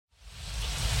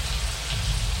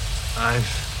I've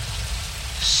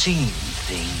seen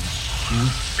things you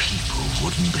people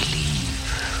wouldn't believe.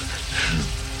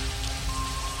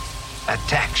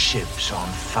 Attack ships on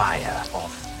fire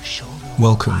off shoulder.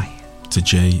 Welcome to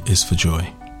J is for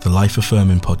Joy, the life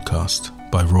affirming podcast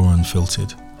by Raw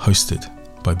Unfiltered, hosted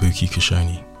by Buki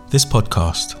Kashoni. This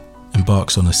podcast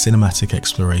embarks on a cinematic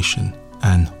exploration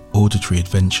and auditory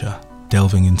adventure,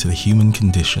 delving into the human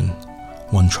condition,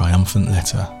 one triumphant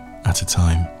letter at a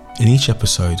time. In each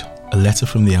episode, a letter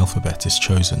from the alphabet is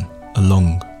chosen,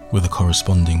 along with a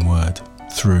corresponding word.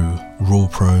 Through raw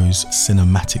prose,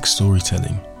 cinematic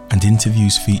storytelling, and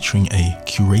interviews featuring a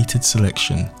curated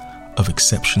selection of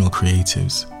exceptional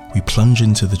creatives, we plunge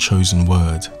into the chosen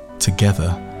word.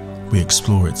 Together, we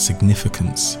explore its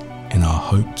significance in our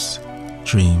hopes,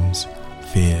 dreams,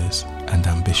 fears, and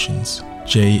ambitions.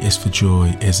 J is for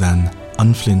Joy is an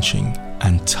unflinching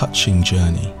and touching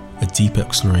journey, a deep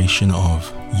exploration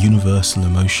of universal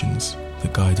emotions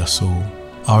that guide us all.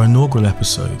 Our inaugural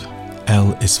episode,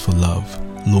 L is for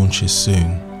Love, launches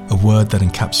soon, a word that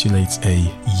encapsulates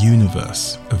a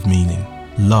universe of meaning.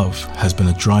 Love has been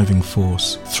a driving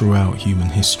force throughout human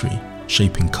history,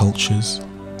 shaping cultures,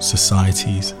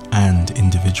 societies, and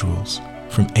individuals.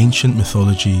 From ancient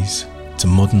mythologies to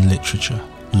modern literature,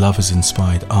 love has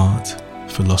inspired art,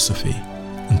 philosophy,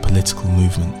 and political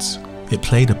movements. It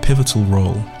played a pivotal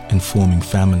role in forming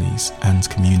families and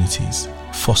communities,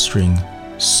 fostering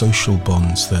social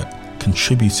bonds that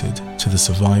contributed to the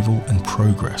survival and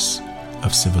progress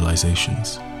of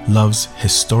civilizations. Love's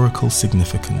historical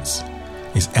significance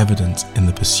is evident in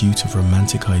the pursuit of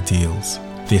romantic ideals,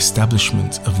 the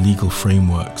establishment of legal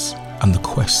frameworks, and the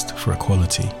quest for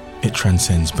equality. It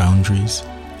transcends boundaries,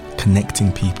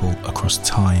 connecting people across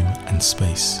time and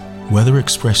space. Whether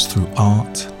expressed through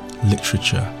art,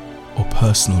 literature, or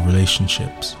personal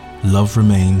relationships, love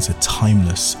remains a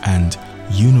timeless and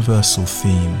universal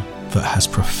theme that has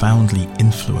profoundly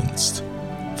influenced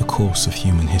the course of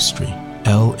human history.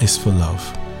 L is for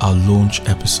Love, our launch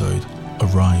episode,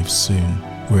 arrives soon.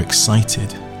 We're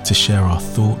excited to share our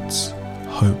thoughts,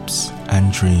 hopes,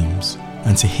 and dreams,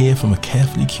 and to hear from a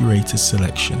carefully curated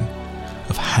selection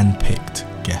of hand-picked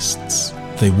guests.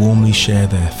 They warmly share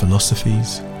their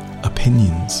philosophies,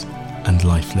 opinions, and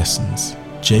life lessons.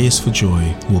 J is for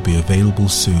Joy will be available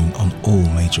soon on all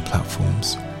major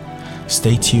platforms.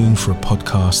 Stay tuned for a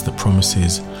podcast that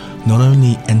promises not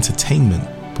only entertainment,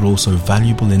 but also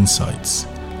valuable insights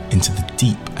into the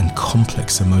deep and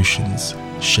complex emotions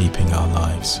shaping our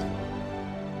lives.